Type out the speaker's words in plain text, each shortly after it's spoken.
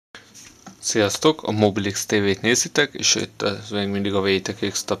Sziasztok! A mobilxTV-t nézitek, és itt ez még mindig a WayteQ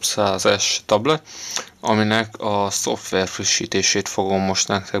xTAB-100s tablet, aminek a szoftverfrissítését fogom most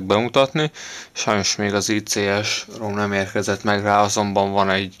nektek bemutatni. Sajnos még az ICS ROM nem érkezett meg rá, azonban van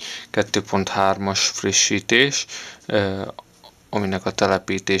egy 2.3-as frissítés, aminek a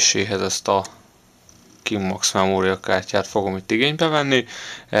telepítéséhez ezt a Max memóriakártyát fogom itt igénybe venni.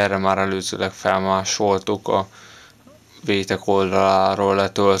 Erre már előzőleg felmásoltuk a WayteQ oldaláról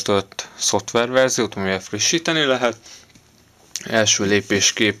letöltött szoftververziót, amivel frissíteni lehet. Első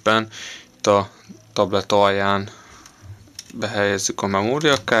lépésképpen itt a tablet alján behelyezzük a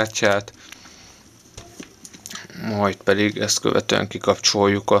memóriakártyát, majd pedig ezt követően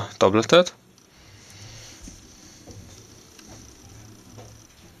kikapcsoljuk a tabletet.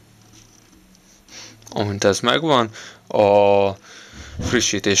 Amint ez megvan, a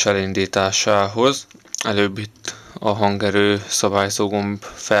frissítés elindításához előbb itt a hangerő szabályzó gomb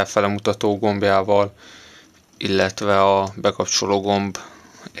felfele mutató gombjával, illetve a bekapcsoló gomb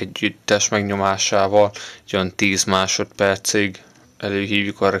együttes megnyomásával olyan 10 másodpercig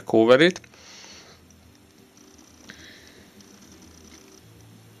előhívjuk a recovery-t.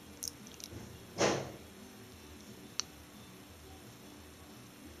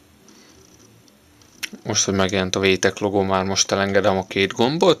 Most, hogy megjelent a WayteQ logó, már most elengedem a két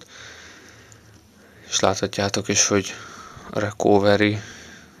gombot, és láthatjátok is, hogy a recovery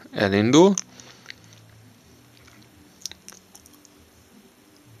elindul.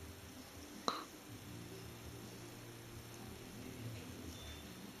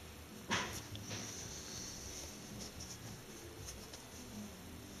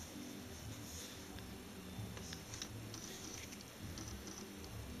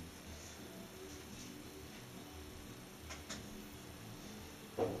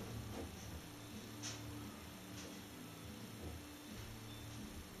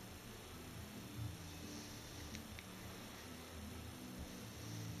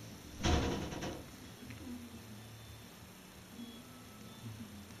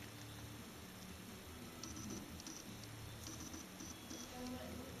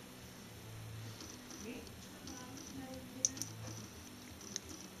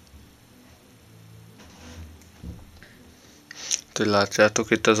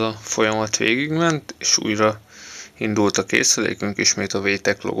 Látjátok, itt ez a folyamat végigment, és újra indult a készülékünk, ismét a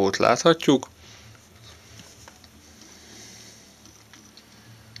WayteQ logót láthatjuk.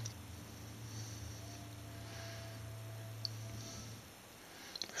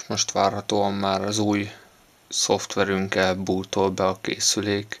 És most várhatóan már az új szoftverünkkel bootol be a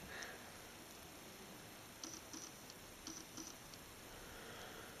készülék.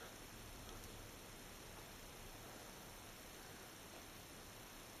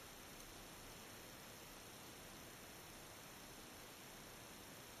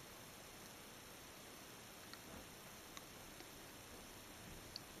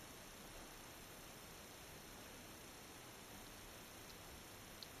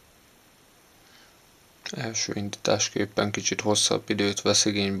 Első indításképpen kicsit hosszabb időt vesz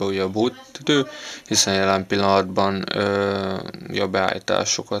igénybe ugye a boot idő, hiszen jelen pillanatban a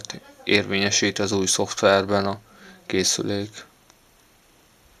beállításokat érvényesít az új szoftverben a készülék.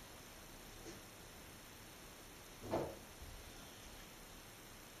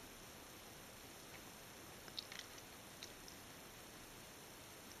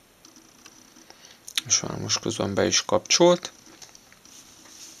 És már most közben be is kapcsolt.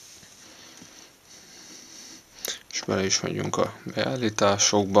 És bele is megyünk a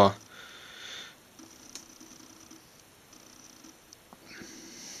beállításokba.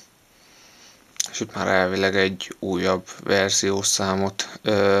 És itt már elvileg egy újabb verziószámot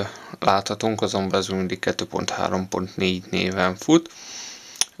láthatunk, azonban ez mindig 2.3.4 néven fut.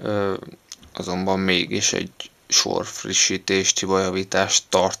 Azonban mégis egy sor frissítést, hibajavítást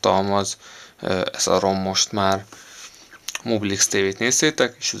tartalmaz ez a ROM most már. mobilxTV-t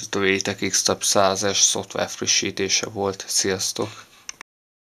nézzétek, és ez a WayteQ xTAB-100s szoftver frissítése volt. Sziasztok!